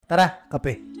Tara,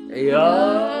 kape.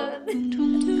 Ayun.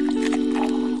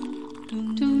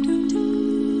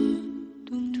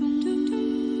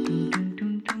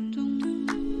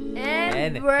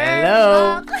 And Hello.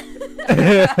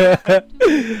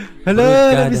 Hello,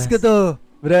 BREWEDKADAs. namiss ko to.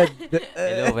 Brad.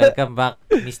 Hello, welcome back,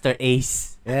 Mr.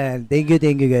 Ace. Yan, thank you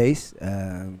guys.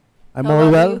 I'm How all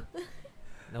are well. you?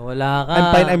 Nawala ka.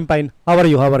 I'm fine. How are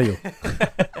you?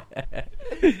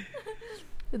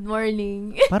 Good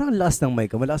morning. Parang last ng mic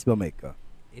ko. Malakas ba mic ko?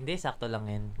 Hindi, sakto lang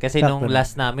yan. Kasi Sakto nung lang.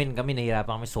 last namin, kami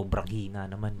nahihirapan kami, sobrang hina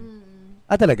naman.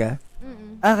 Talaga?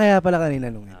 Kaya pala kanina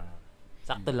nung Ah,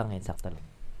 sakto lang yan, sakto lang.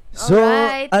 So,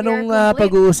 Alright, we anong are complete.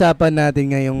 pag-uusapan natin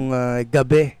ngayong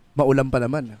gabi? Maulan pa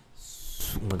naman.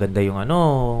 Maganda yung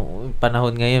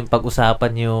panahon ngayon,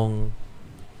 pag-usapan yung,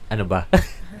 ano ba?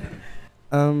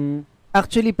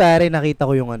 Actually, pare, nakita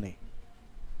ko yung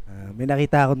may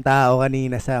nakita akong tao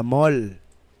kanina sa mall.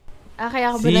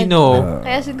 Kaya ka ba Sino?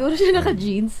 Kaya siguro siya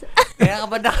naka-jeans. Kaya ka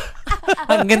ba na?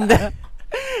 Ang ganda.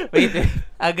 Wait,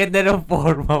 ang ganda ng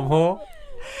forma mo.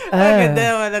 Ang ganda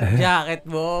naman ng jacket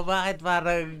mo. Bakit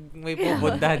parang may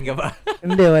pupuntahan ka ba?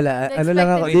 Hindi, wala. Ano lang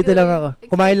ako, Expected dito lang ako.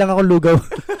 Kumain lang ako lugaw.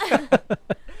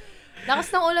 Lakas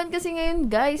ng ulan kasi ngayon,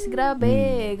 guys. Grabe.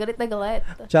 Galit na galit.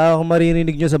 Tsaka kung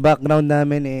maririnig nyo sa background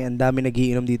namin, ang dami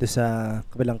nagiinom dito sa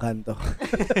kabilang kanto.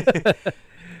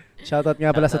 Shoutout nga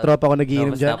pala sa tropa ko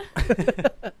nagiinom dyan.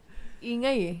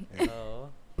 Ingay eh. Oo.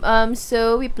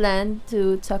 So, we plan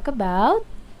to talk about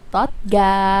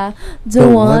Totga. The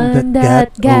one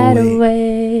that got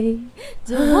away.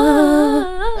 The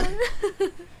one.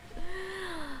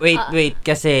 Wait,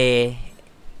 kasi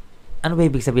ano ba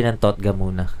ibig sabihin ng Totga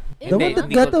muna? The one that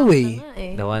Hindi got ko- away.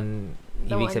 The one,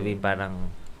 The ibig one. sabihin parang,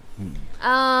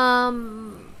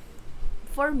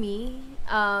 For me,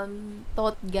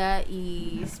 Totga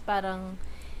is parang,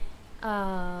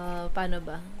 paano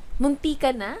ba? Munti ka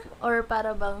na? Or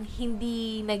para bang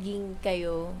hindi naging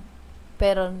kayo,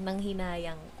 pero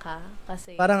nanghinayang ka?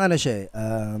 Kasi, Parang siya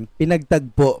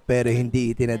pinagtagpo pero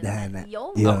hindi itinadhana.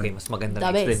 Yung? Yun. okay, mas magandang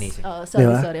the best. explanation. Oh, sorry,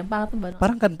 Diba? sorry. Ang pangat ba? No?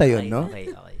 Parang kanta yun, no? Okay.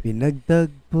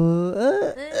 Pinagtagpo.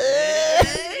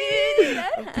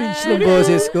 Ang cringe ng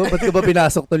boses ko. Ba't ko ba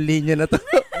pinasok tong linya na to?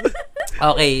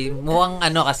 Okay, mukhang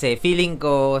kasi, feeling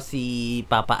ko si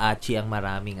Papa Achi ang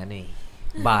maraming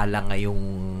bala ngayong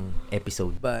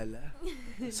episode. Bala.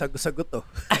 Sagot to.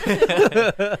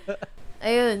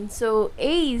 Ayun. So,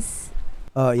 Ace,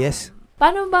 Oh, yes.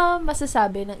 paano ba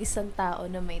masasabi ng isang tao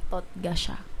na may Totga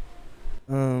siya?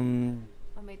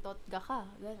 O may Totga ka?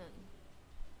 Ganun.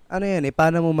 Ano yan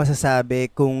paano mo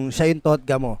masasabi kung siya yung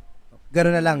Totga mo?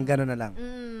 Gano'n na lang.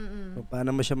 So,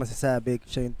 paano mo siya masasabi kung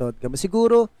siya yung Totga mo?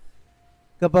 Siguro,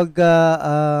 kapag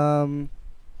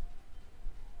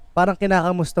parang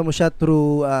kinakamusta mo siya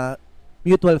through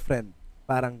mutual friend.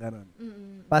 Parang gano'n.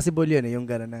 Possible yun yung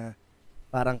gano'n na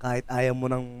parang kahit ayaw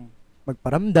mo nang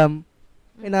magparamdam,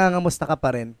 nangangamusta ka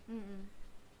pa rin.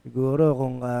 Siguro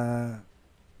kung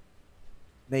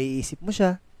naiisip mo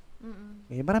siya,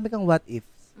 marami kang what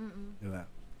ifs. Diba?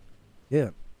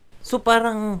 Yeah. So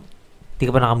parang, di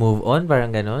ka pa naka-move on?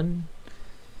 Parang ganon?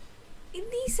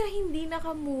 Hindi sa hindi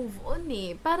naka-move on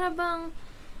eh. Para bang,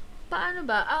 paano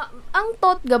ba? Ang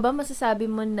Totga ba, masasabi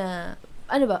mo na,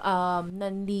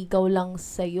 nanligaw lang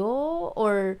sa'yo?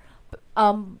 Or,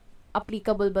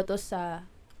 applicable ba to sa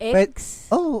ex?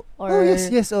 Oh,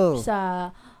 yes, oh.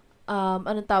 Sa,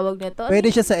 anong tawag nito?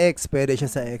 Pwede siya sa ex.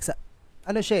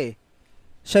 Ano siya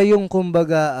siya yung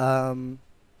kumbaga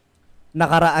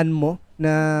nakaraan mo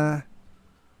na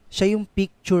siya yung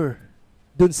picture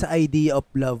dun sa idea of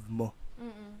love mo.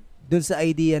 Dun sa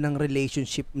idea ng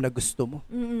relationship na gusto mo.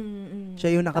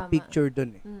 Siya yung naka-picture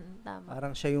dun Tama.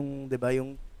 Parang siya yung, 'di ba,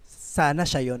 yung sana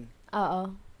siya yun. Oo.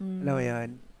 Alam mo yun?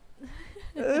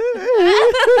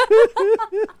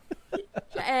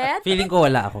 Feeling ko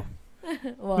wala ako.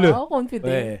 Wow,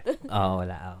 confident. Oo,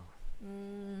 wala ako.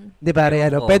 Di ba,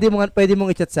 Ewan ko. pwede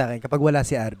mong i-chat sa akin kapag wala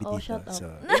si Arby Oh, dito. shut up. So,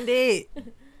 Hindi.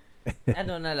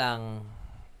 Na lang.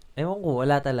 Ewan ko,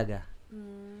 wala talaga.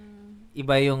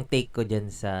 Iba yung take ko dyan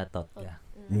sa Totga.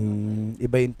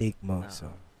 iba yung take mo. So,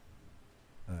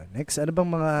 next, ano bang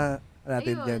mga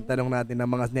natin Ayun. dyan? Tanong natin ng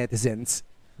mga netizens.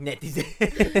 Netizen.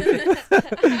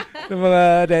 Ng mga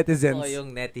netizens. Oo, yung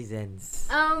netizens.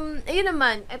 Ayun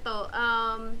naman, eto,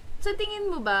 sa tingin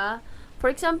mo ba, for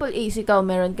example, Ace, ikaw,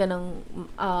 meron ka ng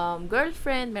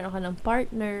girlfriend, meron ka ng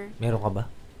partner. Meron ka ba?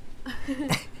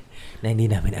 Na hindi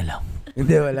namin alam.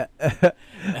 Hindi, wala.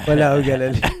 Wala akong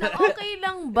galal. Na okay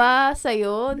lang ba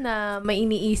sa'yo na may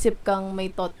iniisip kang may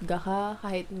Totga ka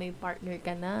kahit may partner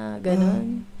ka na,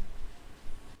 ganon?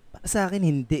 Para sa akin,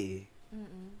 hindi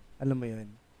Alam mo yun.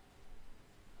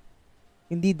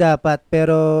 Hindi dapat,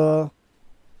 pero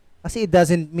kasi it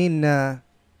doesn't mean na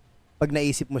pag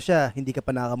naisip mo siya, hindi ka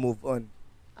pa naka-move on.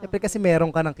 Siyempre kasi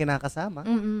meron ka ng kinakasama,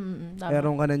 Tama.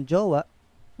 meron ka ng jowa,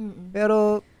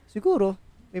 pero siguro,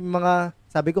 may mga,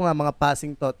 sabi ko nga, mga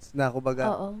passing thoughts na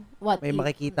kumbaga, Oo. What may if?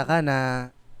 makikita ka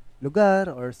na lugar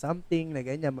or something na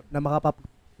ganyan, na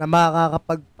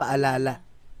makakapagpaalala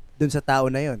dun sa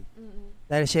tao na yon.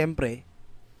 Dahil siyempre,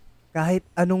 kahit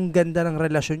anong ganda ng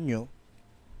relasyon nyo,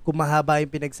 kung mahaba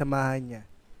yung pinagsamahan niya,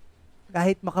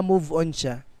 kahit maka-move on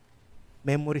siya,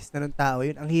 memories na ng tao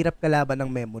yun. Ang hirap kalaban ng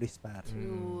memories, pare.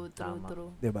 True.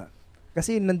 Diba?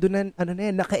 Kasi nandun na,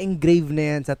 naka-engrave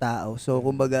na yan sa tao. So,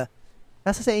 kumbaga,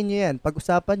 nasa sa inyo yan.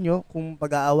 Pag-usapan nyo, kung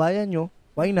pag-aawayan nyo,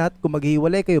 why not? Kung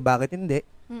maghiwalay kayo, bakit hindi?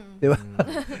 Diba?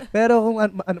 Pero kung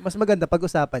mas maganda,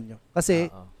 pag-usapan nyo.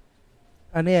 Kasi,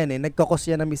 nagkakos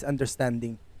yan ng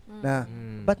misunderstanding. Na,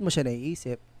 ba't mo siya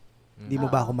naiisip? Hindi mo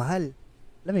ba ako mahal?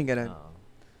 Alam mo yung ganun?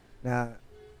 Na,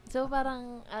 so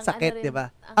parang ang sakit, ano rin, diba?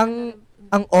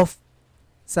 ang off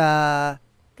sa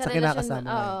karelasyon kinakasama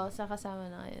mo, ngayon. oo, sa kasama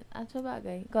na ngayon. At sa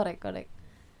bagay, correct.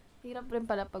 Hirap rin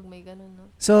pala pag may ganun, no?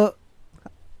 So,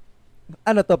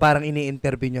 ano to, parang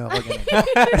ini-interview nyo ako ganun.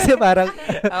 Kasi parang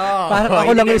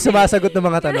ako lang yung sumasagot ng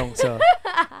mga tanong. So,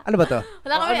 ano ba to?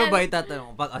 Ano ba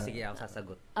itatanong? Sige, ako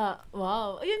sasagot.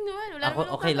 Wow. Ayun naman. Wala Ako,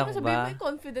 naman okay lang sabihin ba? mo,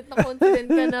 confident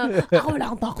ka na, ako wala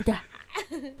akong Totga.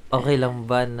 Okay lang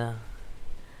ba na...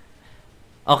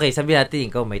 Okay, sabi natin,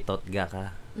 ikaw may Totga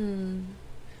ka.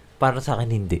 Para sa akin,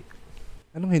 hindi.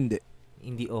 Anong hindi?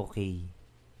 Hindi okay.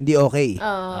 Hindi okay.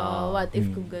 What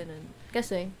if kung ganun?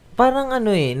 Kasi, parang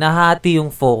nahati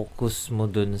yung focus mo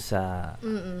dun sa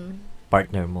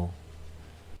partner mo.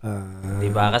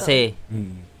 Diba? Kasi,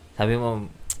 sabi mo,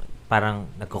 parang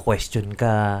nagko-question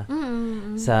ka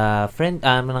sa friend,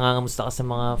 nangangamusta ka sa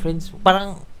mga friends.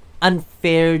 Parang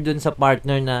unfair dun sa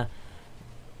partner na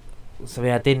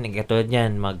sabi natin, katulad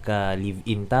yan,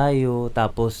 magka-live-in tayo,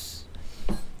 tapos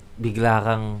bigla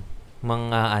kang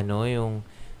yung,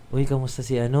 uy, kamusta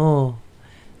si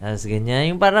tapos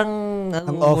ganyan. Yung parang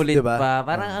ang off, ulit diba? pa.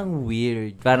 Parang ang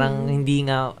weird. Parang hindi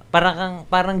nga,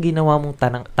 parang ginawa mong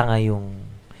tanga yung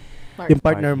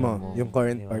partner mo. Yung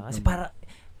current diba? partner. Kasi parang,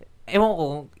 ewan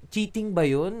ko, cheating ba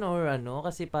yun? Or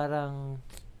kasi parang,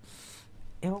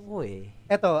 ewan ko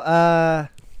Eto,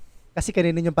 kasi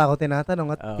kanina yung pa ako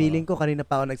tinatanong at feeling ko kanina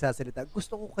pa ako nagsasalita.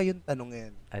 Gusto ko kayong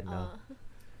tanongin.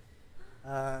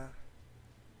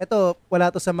 Eto,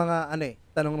 wala to sa mga,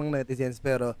 tanong ng netizens,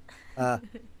 pero,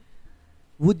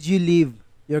 would you leave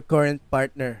your current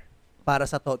partner para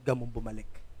sa Totga mong bumalik?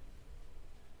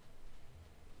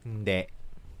 Hindi.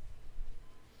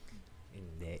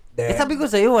 Sabi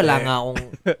ko sa'yo, wala nga akong,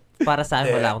 para sa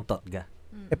akin, wala akong Totga.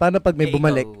 Paano pag may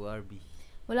bumalik? Ikaw, RB.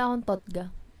 wala akong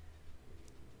Totga.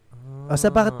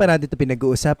 Sa bakit pa natin ito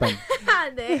pinag-uusapan?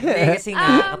 Hindi. Kasi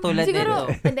nga, katulad siguro,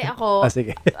 nito. hindi ako.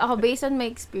 Sige. Ako, based on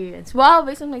my experience. Wow,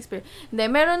 based on my experience. Hindi,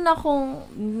 meron akong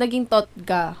naging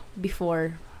Totga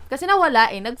before. Kasi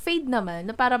nawala nag-fade naman.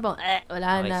 Na para bang, wala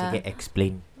Okay, na. sige,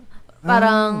 explain.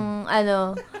 Parang,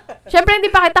 syempre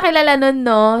hindi pa kita kilala nun,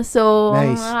 no? So,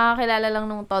 Nice. ang nakakilala lang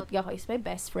nung Totga ko is my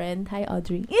best friend. Hi,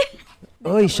 Audrey.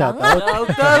 Oy, shout out.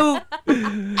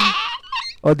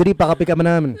 Audrey, pakapi ka man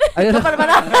namin. Ayun.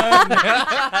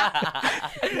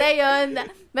 Hindi, yun.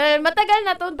 Matagal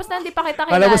na to. Basta hindi pa kita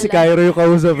kilala. Alam mo si Cairo yung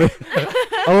kausap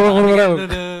Ako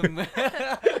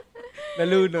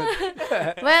Nalunod.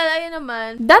 Well, ayun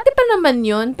naman. Dati pa naman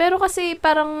yun. Pero kasi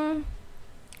parang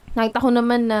nakita ko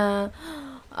naman na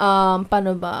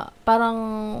paano ba? Parang,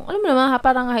 alam mo naman,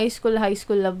 parang high school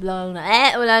love lang na,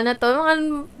 wala na to. Mga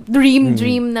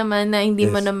dream naman na hindi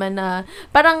mo naman na,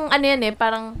 parang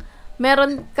parang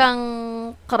meron kang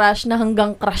crush na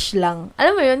hanggang crush lang.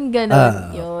 Alam mo yun?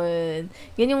 Ganon. Yun.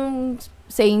 Yan yung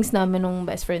sayings namin nung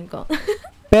best friend ko.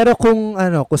 Pero kung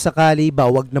sakali ba,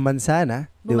 wag naman sana.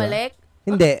 Bumalik? Diba?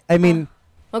 Hindi. I mean,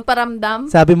 magparamdam?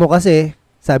 sabi mo kasi,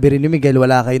 sabi rin ni Miguel,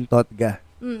 wala kayong Totga.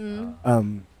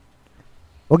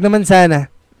 Wag naman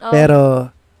sana. Pero,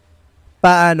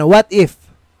 paano? What if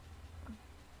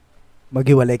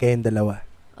maghiwalay kayong dalawa?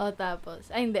 Tapos.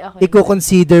 Ay, hindi. Okay.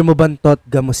 Iko-consider mo bang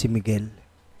Totga mo si Miguel?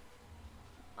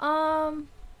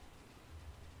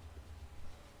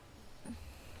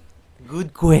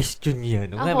 Good question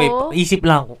yan. Ako? Isip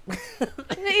lang ako.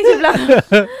 Naisip lang.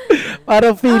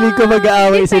 Parang feeling ko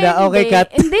mag-aaway sila. Okay,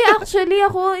 Kat. Hindi, actually,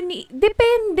 ako,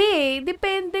 depende.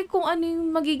 Depende kung ano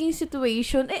yung magiging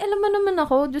situation. Alam mo naman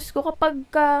ako, Diyos ko, kapag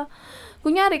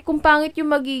kunyari, kung pangit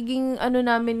yung magiging,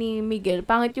 namin ni Miguel,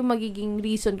 pangit yung magiging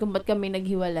reason kung ba't kami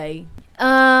naghiwalay.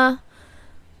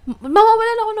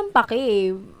 mawawalan ako ng pake.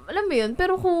 Alam mo yun?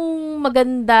 Pero kung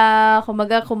maganda, kung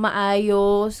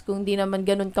maayos, kung di naman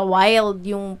ganun ka-wild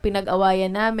yung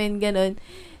pinag-awayan namin, ganun,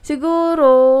 siguro,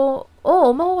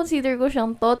 mako-consider ko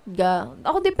siyang totga.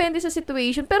 Ako depende sa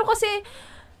situation. Pero kasi,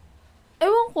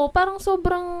 ewan ko, parang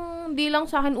sobrang di lang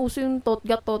sa akin uso yung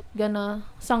totga na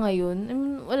sa ngayon.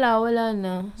 Wala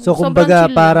na. So, kumbaga,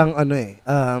 parang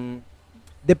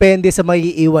depende sa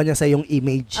maiiwan niya sa yung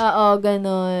image. Oo,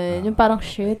 ganon. Yung parang,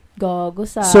 shit, gago,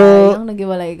 sayang,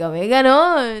 naghiwalay kami.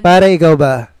 Ganon. Pare, ikaw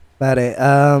ba? Pare,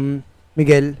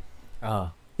 Miguel,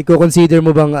 ikaw consider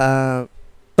mo bang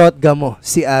totga mo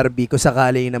si RB kung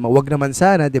sakali naman, wag naman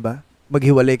sana, di ba?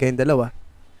 Maghiwalay kayong dalawa.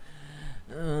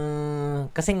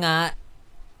 Kasi nga,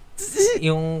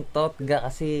 yung totga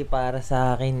kasi para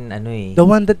sa akin, The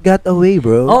one that got away,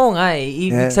 bro. Oo nga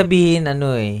ibig sabihin,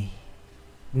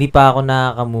 hindi pa ako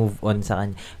nakaka-move on sa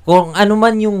kanya. Kung ano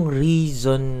man yung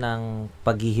reason ng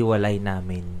paghihiwalay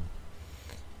namin.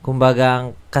 Kumbaga, ang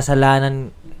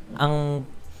kasalanan,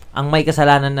 ang may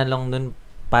kasalanan na lang nun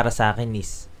para sa akin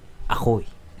is ako .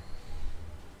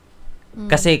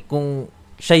 Kasi kung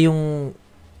siya yung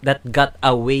that got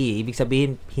away, ibig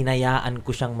sabihin, hinayaan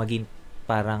ko siyang maging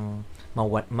parang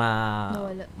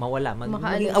mawala,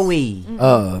 maging away.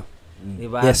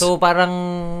 Diba? Yes. So, parang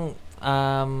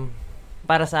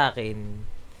para sa akin,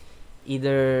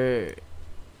 either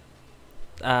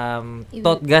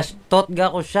totga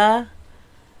ko siya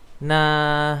na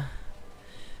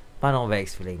paano ko ba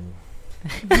explain?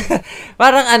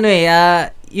 Parang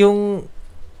yung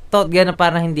totga na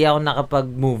parang hindi ako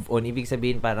nakapag-move on, ibig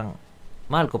sabihin parang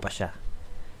mahal ko pa siya.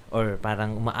 Or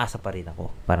parang umaasa pa rin ako.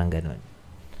 Parang ganun.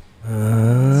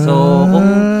 So,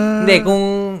 kung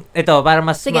ito, para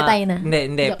mas sige, tayo na.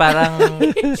 Hindi, parang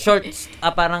short,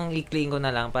 parang i-clean ko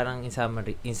na lang, parang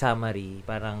in summary,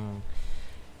 parang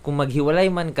kung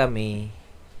maghiwalay man kami,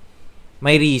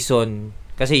 may reason,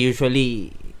 kasi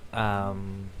usually,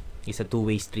 is a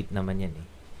two-way street naman yan .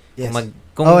 Yes.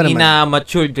 Kung in a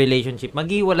matured relationship,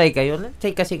 maghiwalay kayo,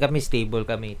 kasi kami stable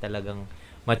kami, talagang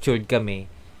matured kami.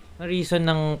 Ang reason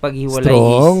ng paghiwalay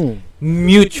is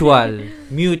mutual.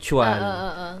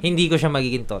 Hindi ko siya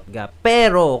magiging totga.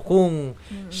 Pero kung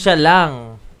siya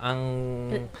lang ang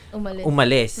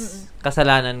umalis,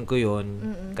 kasalanan ko yun.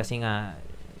 Kasi nga,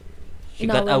 she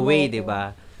got away,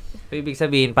 diba? So, ibig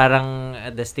sabihin, parang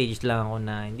at the stage lang ako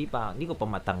na hindi ko pa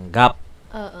matanggap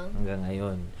hanggang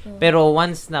ngayon. Pero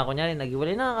once na, kunyari,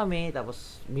 naghiwalay na kami,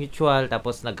 tapos mutual,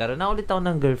 tapos nagkaroon na ulit ako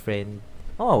ng girlfriend,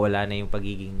 wala na yung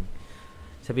pagiging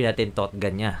sabihin natin totga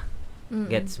niya.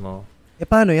 Gets mo?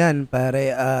 Paano yan?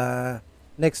 Pare,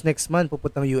 next month,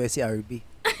 pupuntang US si RB.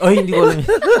 Hindi ko alam.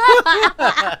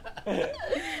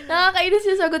 Nakakainis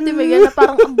yung sagot ni Miguel na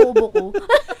parang ang bobo ko.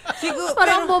 Siguro,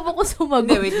 parang ang bobo ko sumagot.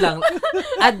 Hindi, wait lang.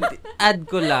 Add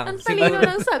ko lang. Ang talino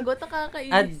ng sagot,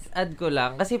 nakakainis. Add ko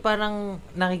lang. Kasi parang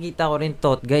nakikita ko rin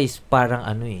guys, parang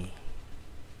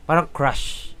parang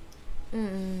crush.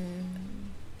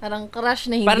 Parang crush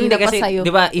na hindi parang na kasi, pa sa'yo. Di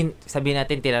ba, sabihin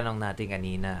natin, tinanong natin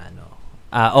kanina,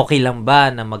 okay lang ba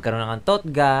na magkaroon ng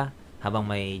totga habang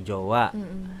may jowa?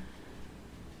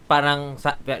 Parang,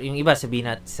 yung iba,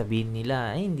 sabihin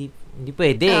nila, hindi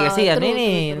pwede. Kasi,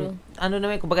 true.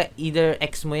 Naman, kumbaga, either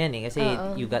ex mo yan kasi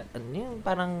you got,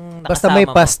 parang nakasama basta may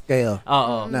past kayo.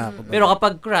 Oo. Pero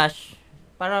kapag crush,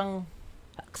 parang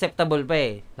acceptable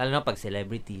pa lalo na pag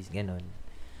celebrities, ganun.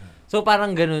 So,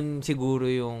 parang ganun siguro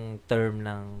yung term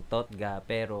ng totga,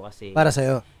 pero kasi para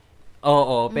sa'yo?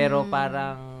 Oo, pero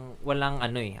parang walang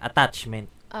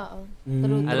attachment. Oo.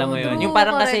 Alam mo yun? Yung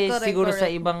parang kasi siguro sa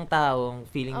ibang taong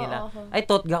feeling nila, ay,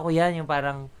 totga ko yan. Yung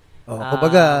parang,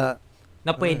 kumbaga,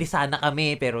 na pwede sana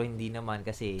kami, pero hindi naman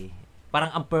kasi,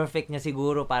 parang ang perfect niya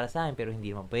siguro para sa akin, pero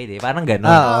hindi naman pwede. Parang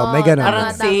gano'n. May gano'n.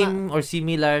 Parang same or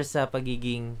similar sa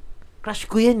pagiging, crush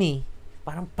ko yan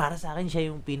Parang para sa akin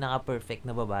siya yung pinaka-perfect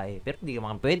na babae. Pero hindi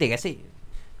naman pwede kasi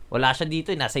wala siya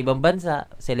dito. Nasa ibang bansa.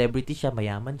 Celebrity siya.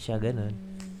 Mayaman siya. Ganun.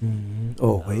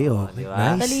 Okay.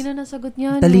 Diba? Nice. Talino na sagot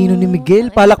niya. Talino ni Miguel.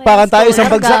 Palakpakan tayo.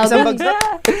 Isang bagsak.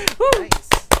 Nice.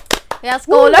 Kaya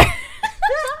scholar.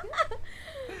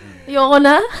 Ayoko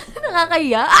na.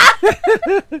 Nakakaya.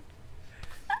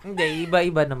 Hindi,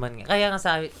 iba-iba naman. Kaya nga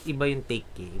sa iba yung take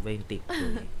Iba yung take ko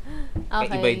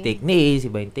Okay. Iba yung take ni Ace,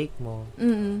 iba yung take mo.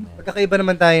 Magkakaiba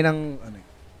naman tayo ng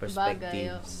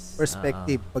perspectives.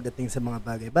 Perspective pagdating sa mga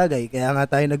bagay-bagay. Kaya nga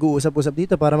tayo nag-uusap-usap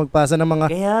dito para magpasa ng mga...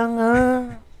 Kaya nga.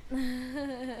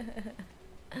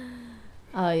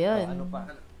 Ayun. Ano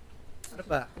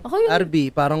pa? Ako yun. RB,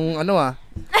 parang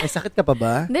may sakit ka pa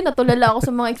ba? Hindi, natulala ako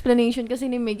sa mga explanation kasi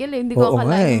ni Miguel Hindi ko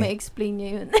akalain na ma-explain niya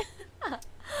yun.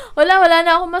 wala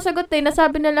na ako masagot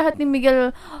Nasabi na lahat ni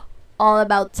Miguel. all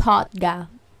about Totga.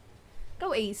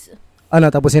 Go, Ace. Ano,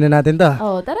 tapusin na natin to.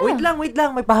 Oh, tara. Wait lang.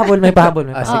 May pahabol. sige.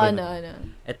 Ano.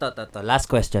 Ito. Last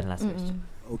question.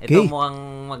 Okay. Ito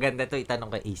mukhang maganda to itanong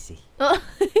kay Easy.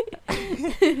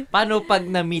 Paano pag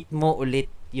na-meet mo ulit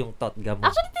yung Totga mo?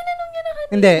 Actually, tinanong niya na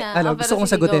kanina. Hindi, gusto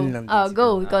kong sagutin lang.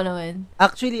 Go, ikaw naman.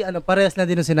 Actually, parehas na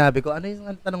din yung sinabi ko. Ano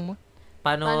yung tanong mo?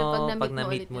 Paano pag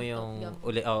na-meet mo yung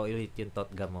ulit yung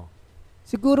Totga mo?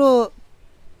 Siguro,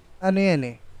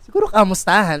 yan siguro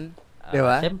kamustahan. Di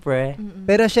ba? Siyempre.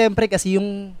 Pero syempre kasi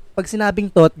yung pag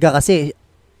sinabing Totga kasi,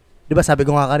 di ba sabi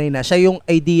ko nga kanina, siya yung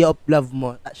idea of love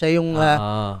mo. Siya yung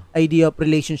idea of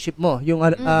relationship mo. Yung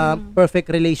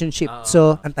perfect relationship.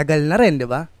 So, ang tagal na rin, di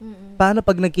ba? Paano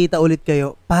pag nagkita ulit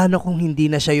kayo, paano kung hindi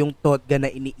na siya yung Totga na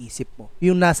iniisip mo?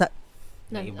 Yung nasa,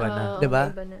 iba na. di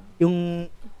ba? Yung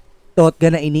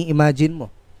Totga na ini-imagine mo.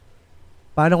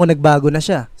 Paano kung nagbago na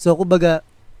siya? So, kumbaga,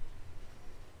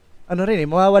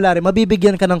 mawawala rin.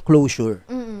 Mabibigyan ka ng closure.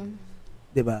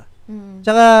 Di ba?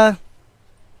 Tsaka,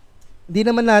 hindi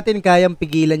naman natin kayang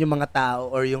pigilan yung mga tao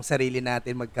or yung sarili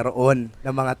natin magkaroon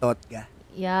ng mga Totga.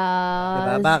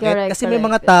 Yeah. Diba? Bakit? Kasi may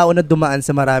mga tao na dumaan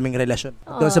sa maraming relasyon.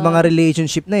 Doon sa mga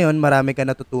relationship na yon, marami ka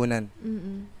natutunan.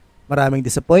 Maraming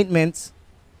disappointments,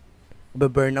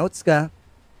 burnouts ka,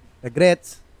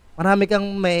 regrets, marami kang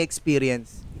may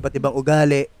experience. Iba't ibang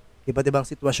ugali, iba't ibang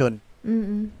sitwasyon.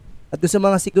 At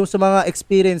doon sa mga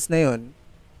experience na yon,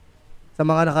 sa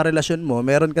mga nakarelasyon mo,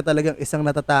 meron ka talagang isang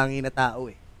natatangi na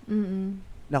tao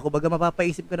na kumbaga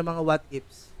mapapaisip ka ng mga what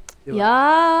ifs. Diba?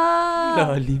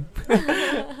 Yeah. Lalim.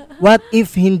 What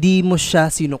if hindi mo siya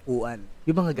sinukuan?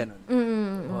 Yung mga ganun.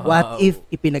 Wow. What if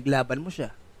ipinaglaban mo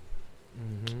siya?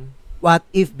 What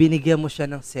if binigyan mo siya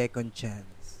ng second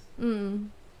chance?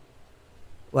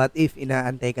 What if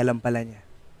inaantay ka lang pala niya?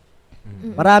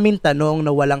 Maraming tanong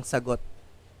na walang sagot.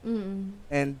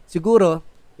 And siguro,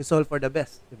 it's all for the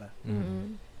best, di ba?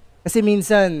 Kasi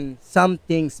minsan, some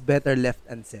things better left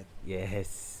unsaid.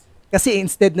 Yes. Kasi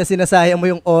instead na sinasayang mo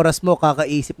yung oras mo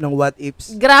kakaisip ng what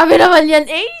ifs, Grabe naman yan,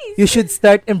 Ace! you should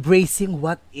start embracing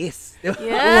what is. Di ba?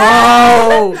 Yeah.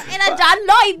 Wow! Ina John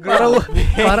Lloyd!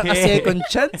 Parang a second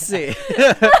chance eh.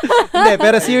 Hindi,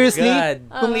 pero seriously, God.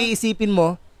 kung iisipin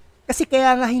mo, kasi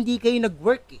kaya nga hindi kayo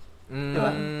nag-work eh.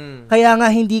 Diba? Kaya nga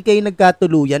hindi kayo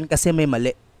nagkatuluyan kasi may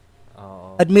mali.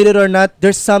 Oo. Admit it or not,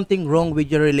 there's something wrong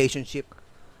with your relationship.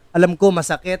 Alam ko,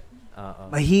 masakit,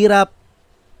 mahirap,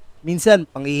 minsan,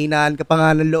 panghihinaan ka pa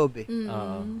nga ng loob eh.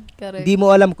 Correct. Hindi mo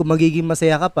alam kung magiging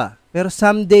masaya ka pa. Pero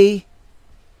someday,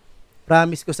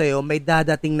 promise ko sa'yo, may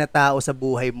dadating na tao sa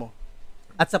buhay mo.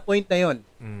 At sa point na yon,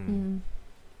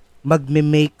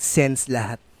 magme-make sense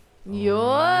lahat.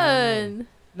 Yun!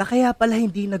 Na kaya pala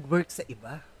hindi nag-work sa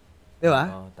iba. Di ba?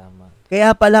 Oo, tama.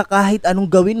 Kaya pala kahit anong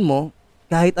gawin mo,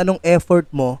 kahit anong effort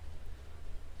mo,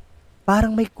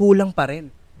 parang may kulang pa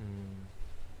rin.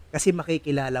 Kasi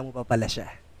makikilala mo pa pala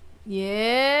siya.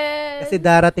 Yes! Kasi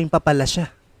darating pa pala siya.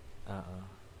 Oo.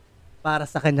 Para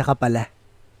sa kanya ka pala.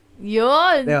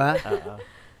 Yun! Di ba? Oo.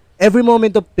 Every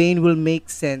moment of pain will make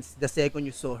sense the second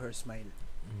you saw her smile.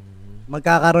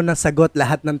 Magkakaroon ng sagot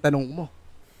lahat ng tanong mo.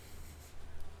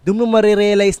 Doon mo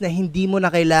marirealize na hindi mo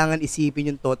na kailangan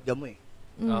isipin yung Totga mo eh.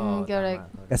 Oo, correct.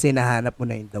 tama. Kasi nahanap mo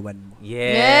na yung the one mo.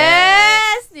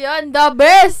 Yes! Yun, the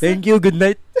best! Thank you, good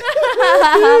night.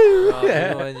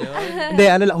 Yun. Hindi,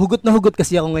 hugot na hugot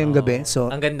kasi ako ngayong gabi. So,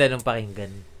 ang ganda ng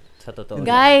pakinggan. Sa totoo.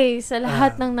 Guys, sa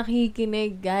lahat ng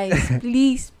nakikinig, guys,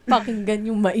 please pakinggan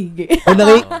yung maigi.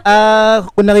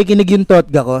 kung nakikinig yung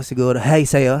Totga ko, siguro, hi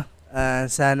sa'yo.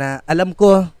 Sana, alam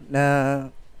ko na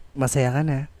masaya ka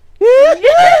na.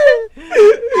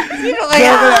 Sino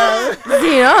kaya?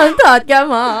 Sino ang Totga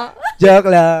mo? Joke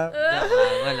lang.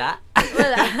 Wala.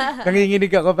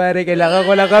 Nanginginig ako pare, kailangan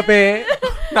ko lang kape.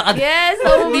 Yes,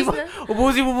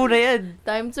 Ubusin mo muna yan.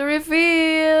 time to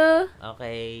refill.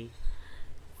 Okay.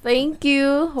 Thank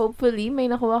you. Hopefully, may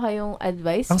nakuha kayong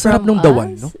advice Ang sarap from nung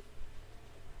dawan, us. no?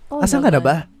 Oh, Asan ka na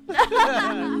ba?